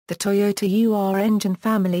The Toyota UR engine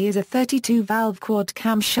family is a 32-valve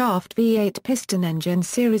quad-camshaft V8 piston engine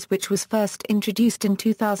series which was first introduced in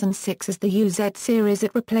 2006 as the UZ series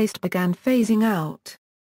it replaced began phasing out.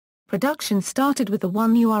 Production started with the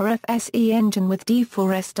 1URF SE engine with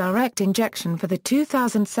D4S direct injection for the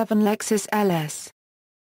 2007 Lexus LS.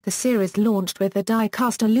 The series launched with a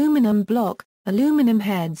die-cast aluminum block, aluminum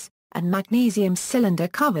heads, and magnesium cylinder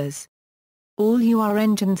covers. All UR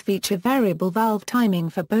engines feature variable valve timing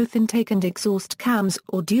for both intake and exhaust cams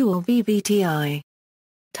or Dual VVT-i.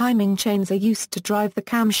 Timing chains are used to drive the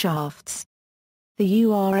camshafts. The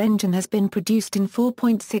UR engine has been produced in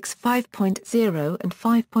 4.6, 5.0 and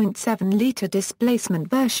 5.7-litre displacement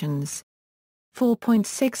versions.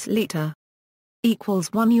 4.6 litre equals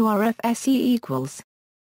 1URF SE equals.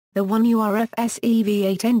 The 1URF SE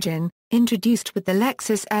V8 engine, introduced with the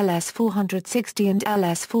Lexus LS 460 and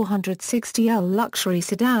LS 460L luxury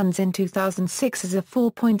sedans in 2006 as a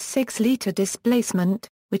 4.6-litre displacement,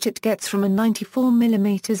 which it gets from a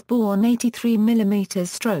 94mm bore and 83mm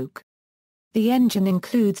stroke. The engine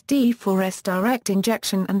includes D4S direct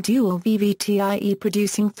injection and Dual VVT-i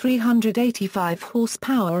producing 385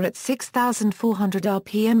 horsepower at 6,400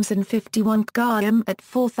 rpms and 51 km at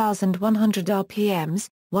 4,100 rpms.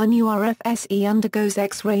 1URF SE undergoes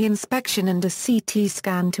X-ray inspection and a CT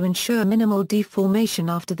scan to ensure minimal deformation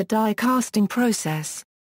after the die casting process.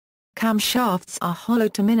 Camshafts are hollow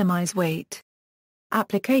to minimize weight.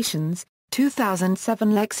 Applications: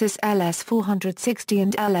 2007 Lexus LS 460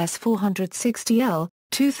 and LS 460L,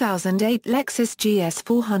 2008 Lexus GS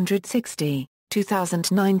 460,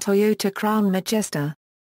 2009 Toyota Crown Majesta.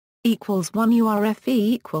 1URF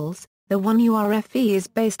E equals. The 1URF E is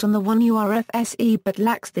based on the 1URF SE but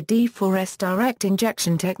lacks the D4S direct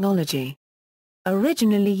injection technology.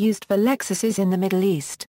 Originally used for Lexuses in the Middle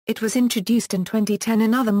East, it was introduced in 2010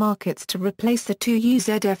 in other markets to replace the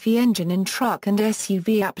 2UZ-FE engine in truck and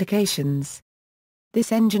SUV applications.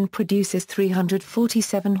 This engine produces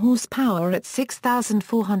 347 horsepower at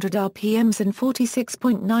 6,400 rpms and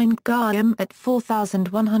 46.9 km at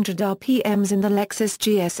 4,100 rpms in the Lexus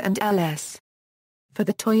GS and LS. For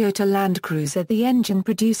the Toyota Land Cruiser the engine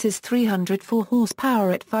produces 304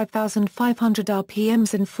 horsepower at 5,500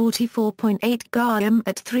 rpms and 44.8 km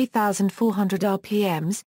at 3,400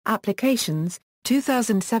 rpms. Applications: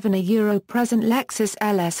 2007 a Euro-present Lexus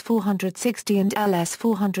LS 460 and LS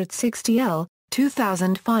 460L,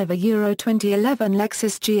 2005 a Euro 2011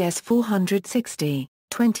 Lexus GS 460,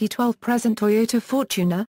 2012 present Toyota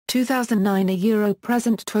Fortuner, 2009 a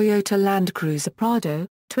Euro-present Toyota Land Cruiser Prado,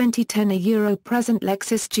 2010 a Euro-present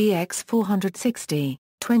Lexus GX 460,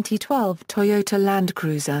 2012 Toyota Land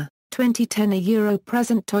Cruiser, 2010 a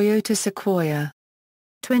Euro-present Toyota Sequoia,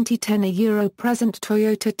 2010 a Euro-present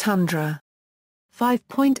Toyota Tundra.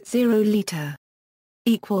 5.0-litre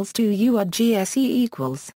equals 2UR GSE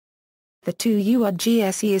equals. The 2UR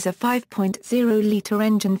GSE is a 5.0-litre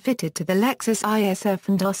engine fitted to the Lexus IS F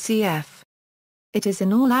and RCF. It is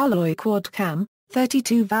an all-alloy quad-cam,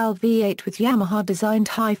 32-valve V8 with Yamaha-designed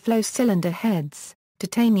high-flow cylinder heads,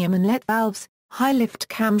 titanium inlet valves, high-lift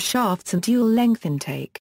camshafts and dual-length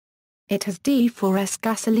intake. It has D4S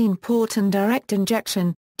gasoline port and direct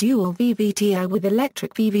injection, dual VVT-i with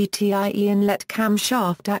electric VVT-i inlet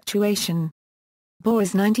camshaft actuation. Bore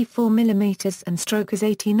is 94mm and stroke is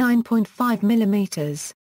 89.5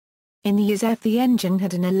 mm. In the IS F the engine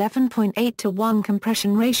had an 11.8:1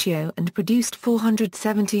 compression ratio and produced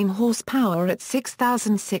 417 horsepower at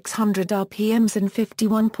 6,600 rpms and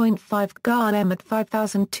 51.5 km at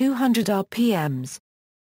 5,200 rpms.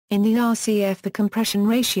 In the RCF the compression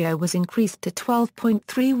ratio was increased to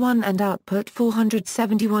 12.31 and output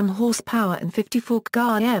 471 horsepower and 54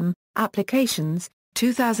 km. Applications: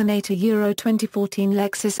 2008 a Euro 2014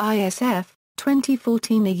 Lexus IS F,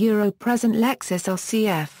 2014 a Euro present Lexus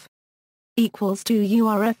RCF.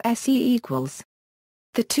 2URF SE equals.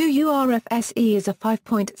 The 2URF SE is a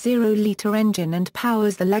 5.0-litre engine and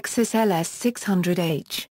powers the Lexus LS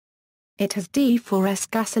 600H. It has D4S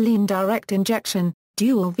gasoline direct injection,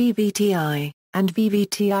 Dual VVT-i, and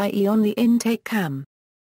VVT-i on the intake cam.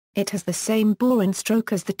 It has the same bore and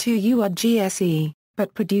stroke as the 2UR GSE,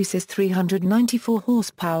 but produces 394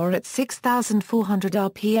 horsepower at 6,400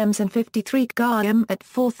 rpms and 53 km at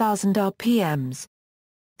 4,000 rpms.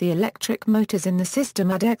 The electric motors in the system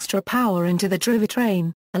add extra power into the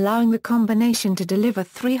drivetrain, allowing the combination to deliver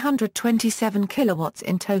 327 kilowatts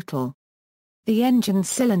in total. The engine's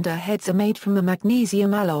cylinder heads are made from a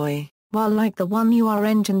magnesium alloy, while like the 1UR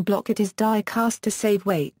engine block it is die-cast to save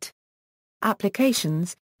weight.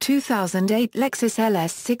 Applications: 2008 Lexus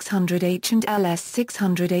LS 600H and LS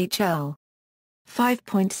 600HL.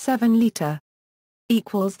 5.7-litre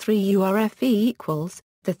equals 3 URFE equals.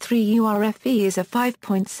 The 3 URFE is a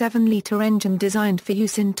 5.7-liter engine designed for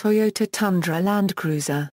use in Toyota Tundra Land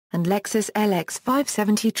Cruiser and Lexus LX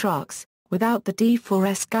 570 trucks, without the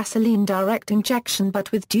D4S gasoline direct injection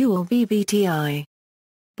but with dual VVT-i.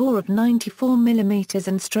 Bore of 94 mm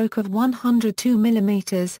and stroke of 102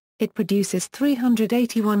 mm, it produces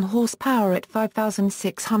 381 horsepower at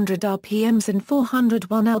 5,600 RPMs and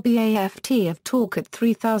 401 lb-ft of torque at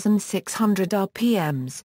 3,600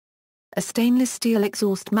 RPMs. A stainless steel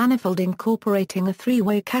exhaust manifold incorporating a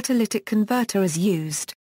three-way catalytic converter is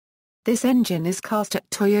used. This engine is cast at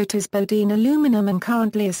Toyota's Bodine aluminum and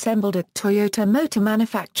currently assembled at Toyota Motor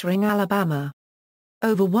Manufacturing, Alabama.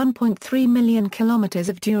 Over 1.3 million kilometers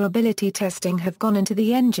of durability testing have gone into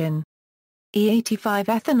the engine. E85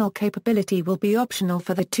 ethanol capability will be optional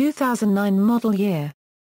for the 2009 model year.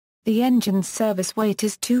 The engine's service weight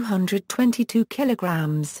is 222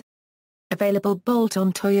 kilograms. Available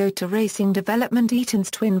bolt-on Toyota Racing Development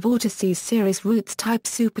Eaton's Twin Vortices Series Roots Type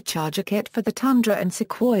Supercharger Kit for the Tundra and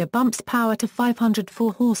Sequoia bumps power to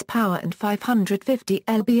 504 horsepower and 550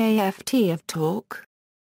 lb-ft of torque.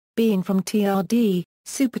 Being from TRD,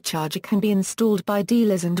 supercharger can be installed by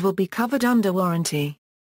dealers and will be covered under warranty.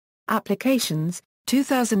 Applications: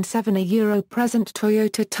 2007 a Euro present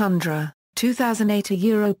Toyota Tundra, 2008 a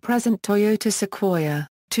Euro present Toyota Sequoia,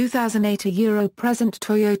 2008 a Euro present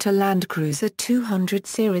Toyota Land Cruiser 200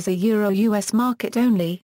 series a Euro US market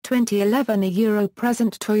only, 2011 a Euro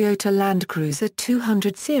present Toyota Land Cruiser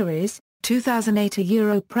 200 series, 2008 a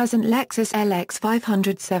Euro present Lexus LX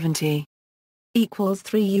 570. Equals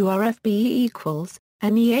 3 URFE equals,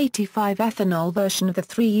 an E85 ethanol version of the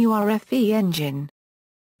 3 URFE engine.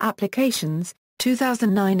 Applications: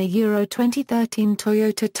 2009 a Euro 2013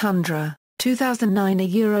 Toyota Tundra, 2009 a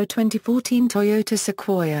Euro 2014 Toyota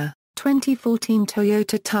Sequoia, 2014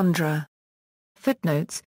 Toyota Tundra.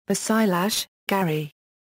 Footnotes: Gary.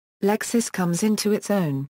 Lexus comes into its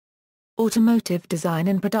own. Automotive design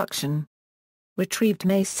and production. Retrieved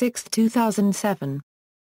May 6, 2007.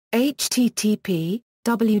 http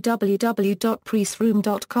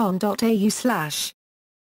www.pressroom.com.au/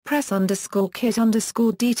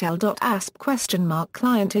 press_kit_detail.asp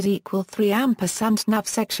client id 3 ampersand nav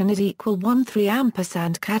section id 13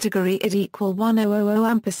 ampersand category id 1000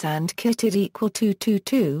 ampersand kit id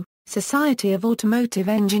 222, Society of Automotive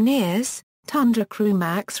Engineers, Tundra Crew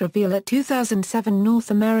Max reveal at 2007 North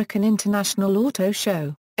American International Auto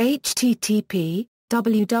Show, http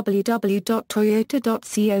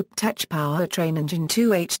www.toyota.co Tech Powertrain Engine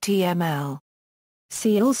 2 HTML.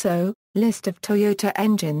 See also, List of Toyota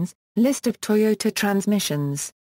engines, List of Toyota transmissions.